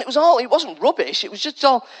out. And it wasn't rubbish. It was just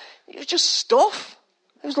stuff.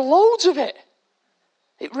 There was loads of it.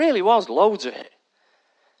 It really was loads of it.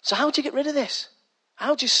 So how do you get rid of this?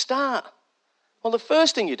 How do you start? Well, the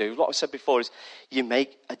first thing you do, what I said before, is you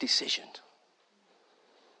make a decision.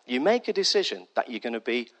 You make a decision that you're going to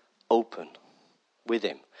be open with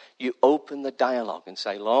him. You open the dialogue and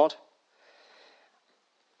say, Lord,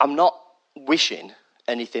 I'm not wishing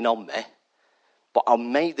anything on me, but I'll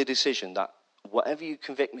make the decision that whatever you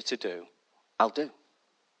convict me to do, I'll do.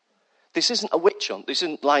 This isn't a witch hunt. This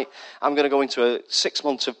isn't like I'm going to go into a 6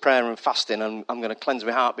 months of prayer and fasting and I'm going to cleanse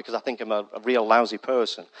my heart because I think I'm a real lousy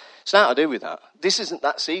person. It's nothing to do with that. This isn't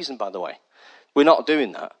that season, by the way. We're not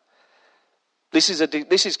doing that. This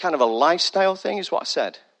is kind of a lifestyle thing, is what I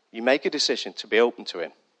said. You make a decision to be open to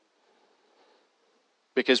him.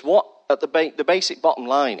 Because the basic bottom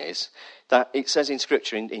line is that it says in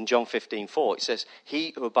Scripture in John 15:4, it says,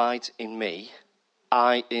 he who abides in me,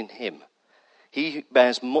 I in him. He who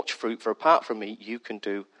bears much fruit, for apart from me, you can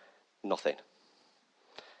do nothing.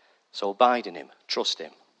 So abide in him, trust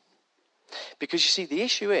him. Because you see, the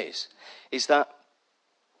issue is that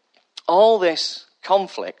all this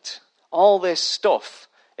conflict, all this stuff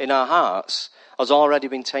in our hearts has already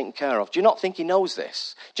been taken care of. Do you not think he knows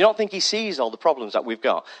this? Do you not think he sees all the problems that we've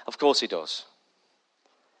got? Of course he does.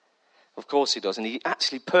 Of course he does. And he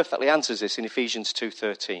actually perfectly answers this in Ephesians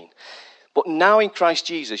 2:13. But now in Christ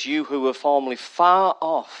Jesus, you who were formerly far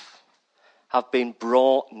off have been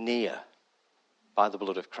brought near by the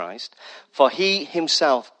blood of Christ. For he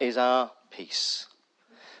himself is our peace,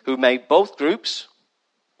 who made both groups,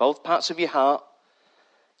 both parts of your heart,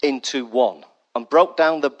 into one, and broke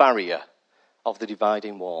down the barrier of the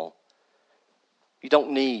dividing wall. You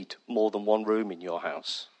don't need more than one room in your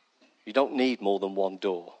house. You don't need more than one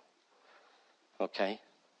door. Okay?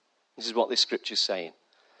 This is what this scripture is saying.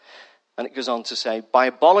 And it goes on to say, by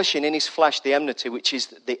abolishing in his flesh the enmity, which is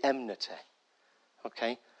the enmity.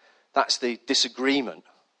 Okay? That's the disagreement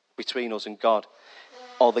between us and God,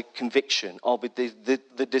 or the conviction, or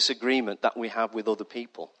the disagreement that we have with other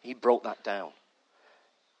people. He broke that down.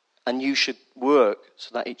 And you should work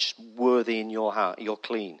so that it's worthy in your heart, you're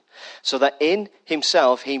clean. So that in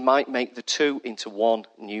himself he might make the two into one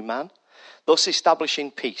new man, thus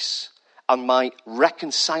establishing peace, and might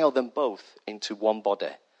reconcile them both into one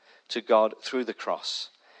body to God through the cross,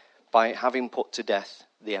 by having put to death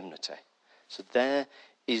the enmity. So there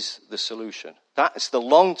is the solution. That's the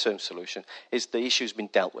long-term solution, is the issue's been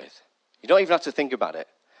dealt with. You don't even have to think about it.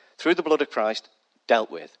 Through the blood of Christ,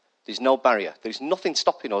 dealt with. There's no barrier. There's nothing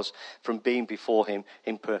stopping us from being before him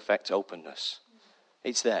in perfect openness.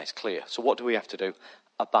 It's there, it's clear. So what do we have to do?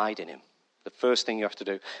 Abide in him. The first thing you have to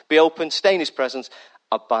do. Be open, stay in his presence,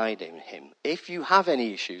 abide in him. If you have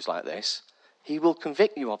any issues like this, he will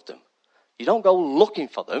convict you of them. You don't go looking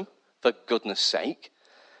for them, for goodness sake,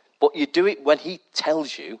 but you do it when he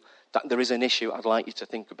tells you that there is an issue I'd like you to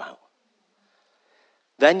think about.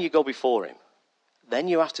 Then you go before him. Then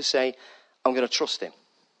you have to say, I'm going to trust him.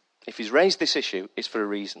 If he's raised this issue, it's for a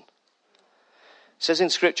reason. It says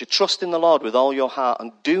in Scripture, trust in the Lord with all your heart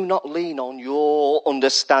and do not lean on your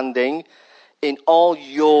understanding. In all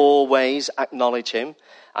your ways acknowledge him,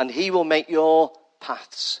 and he will make your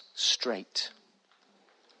paths straight.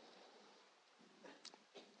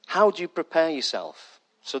 How do you prepare yourself?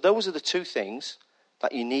 So those are the two things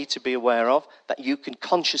that you need to be aware of, that you can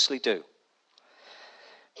consciously do.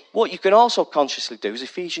 What you can also consciously do is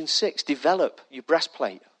Ephesians 6, develop your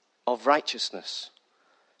breastplate of righteousness.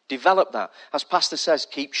 Develop that. As Pastor says,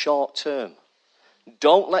 keep short term.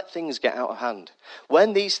 Don't let things get out of hand.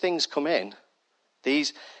 When these things come in,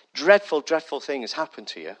 these dreadful, dreadful things happen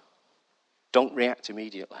to you, don't react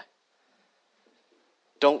immediately.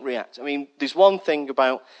 Don't react. I mean, there's one thing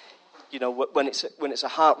about, when it's a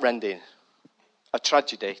heart-rending, a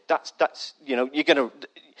tragedy, that's you're going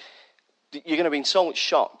to be in so much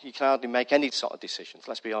shock you can hardly make any sort of decisions,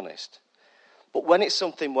 let's be honest. But when it's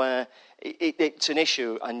something where it's an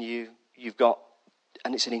issue and you've got,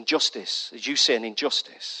 and it's an injustice, as you say, an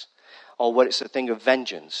injustice, or where it's a thing of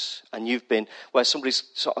vengeance, and you've been, where somebody's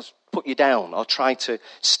sort of put you down or tried to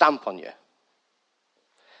stamp on you,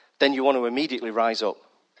 then you want to immediately rise up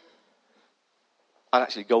and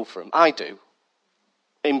actually go for them. I do.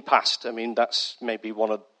 In past, I mean, that's maybe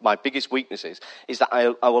one of my biggest weaknesses, is that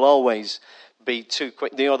I will always be too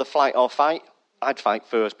quick. The flight or fight, I'd fight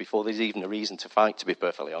first before there's even a reason to fight, to be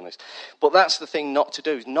perfectly honest. But that's the thing not to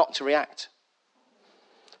do, is not to react,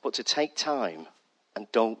 but to take time and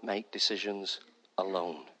don't make decisions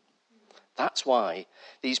alone. That's why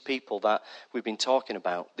these people that we've been talking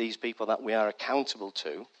about, these people that we are accountable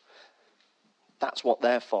to, that's what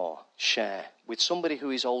they're for. Share with somebody who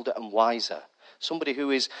is older and wiser. Somebody who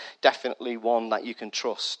is definitely one that you can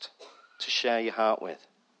trust to share your heart with.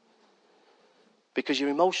 Because your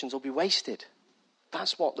emotions will be wasted.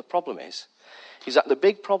 That's what the problem is. Is that the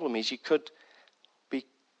big problem is you could be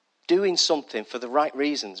doing something for the right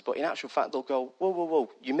reasons, but in actual fact they'll go, whoa, whoa, whoa.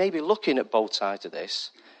 You may be looking at both sides of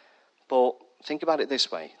this, but think about it this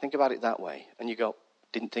way, think about it that way. And you go,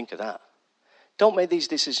 didn't think of that. Don't make these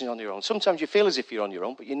decisions on your own. Sometimes you feel as if you're on your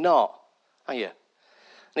own, but you're not, are you?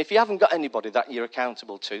 And if you haven't got anybody that you're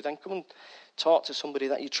accountable to, then come and talk to somebody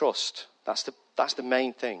that you trust. That's the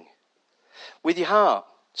main thing. With your heart,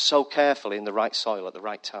 sow carefully in the right soil at the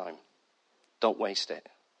right time. Don't waste it.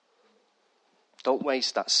 Don't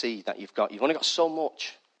waste that seed that you've got. You've only got so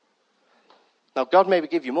much. Now, God may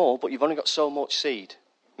give you more, but you've only got so much seed.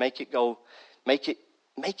 Make it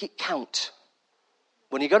count.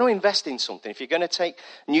 When you're going to invest in something, if you're going to take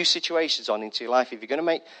new situations on into your life, if you're going to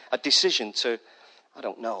make a decision to, I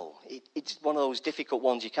don't know, it's one of those difficult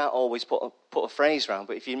ones you can't always put a phrase around,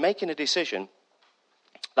 but if you're making a decision,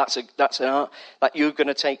 that's an art that you're going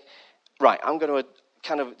to take, right, I'm going to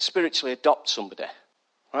kind of spiritually adopt somebody.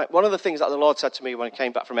 Right? One of the things that the Lord said to me when I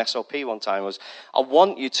came back from SOP one time was, I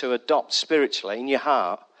want you to adopt spiritually in your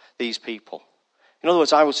heart these people. In other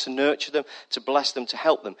words, I was to nurture them, to bless them, to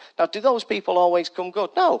help them. Now, do those people always come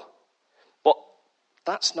good? No. But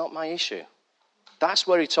that's not my issue. That's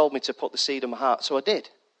where he told me to put the seed in my heart, so I did.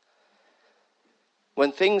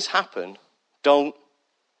 When things happen, don't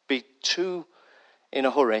be too in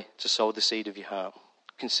a hurry to sow the seed of your heart.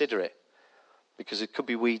 Consider it, because it could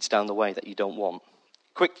be weeds down the way that you don't want.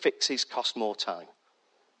 Quick fixes cost more time.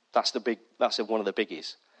 That's one of the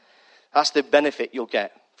biggies. That's the benefit you'll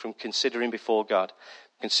get from considering before God,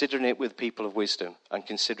 considering it with people of wisdom, and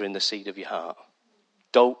considering the seed of your heart.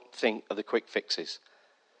 Don't think of the quick fixes.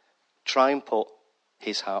 Try and put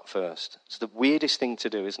his heart first. It's the weirdest thing to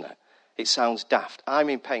do, isn't it? It sounds daft. I'm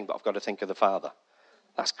in pain, but I've got to think of the Father.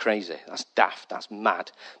 That's crazy. That's daft. That's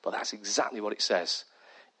mad. But that's exactly what it says.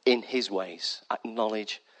 In his ways.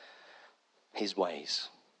 Acknowledge his ways.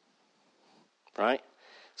 Right?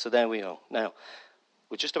 So there we are. Now,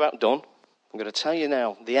 we're just about done. I'm going to tell you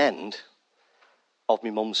now the end of my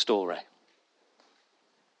mum's story.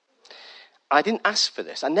 I didn't ask for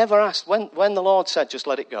this. I never asked. When the Lord said, just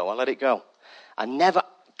let it go, I let it go. I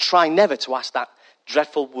try never to ask that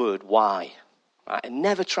dreadful word, why. I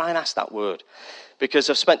never try and ask that word. Because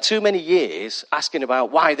I've spent too many years asking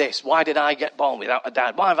about why this, why did I get born without a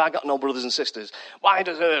dad, why have I got no brothers and sisters, why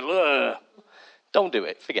does her, Don't do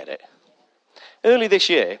it, forget it. Early this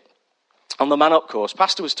year, on the Man Up course,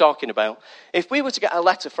 Pastor was talking about, if we were to get a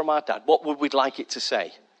letter from our dad, what would we like it to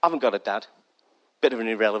say? I haven't got a dad. Bit of an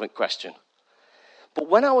irrelevant question. But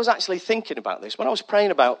when I was actually thinking about this, when I was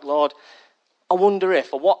praying about, Lord, I wonder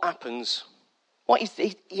if, or what happens,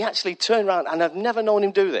 he actually turned around, and I've never known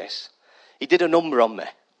him do this. He did a number on me.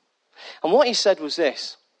 And what he said was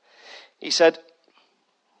this. He said,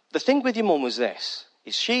 the thing with your mum was this,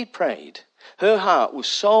 is she prayed, her heart was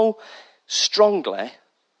so strongly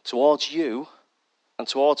towards you and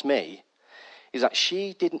towards me, is that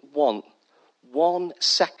she didn't want 1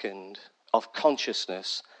 second of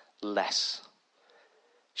consciousness less.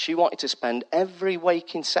 She wanted to spend every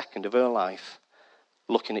waking second of her life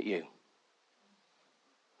looking at you.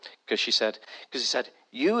 Because he said,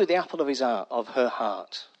 you were the apple of her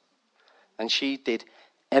heart. And she did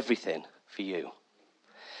everything for you.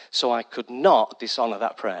 So I could not dishonor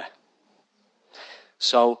that prayer.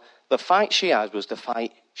 So the fight she had was the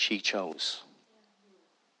fight she chose.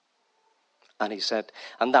 And he said,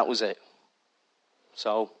 and that was it.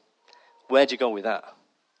 So where'd you go with that?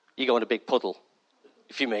 You go in a big puddle.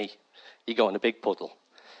 If you're me, you go in a big puddle.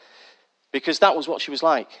 Because that was what she was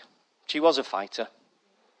like. She was a fighter.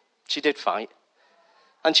 She did fight.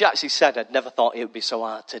 And she actually said, I'd never thought it would be so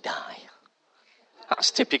hard to die.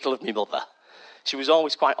 That's typical of my mother. She was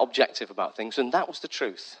always quite objective about things, and that was the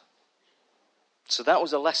truth. So that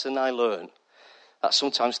was a lesson I learned, that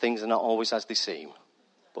sometimes things are not always as they seem,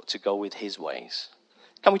 but to go with his ways.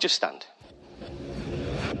 Can we just stand?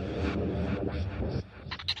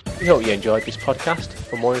 We hope you enjoyed this podcast.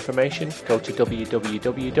 For more information, go to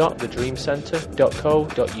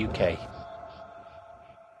www.thedreamcentre.co.uk.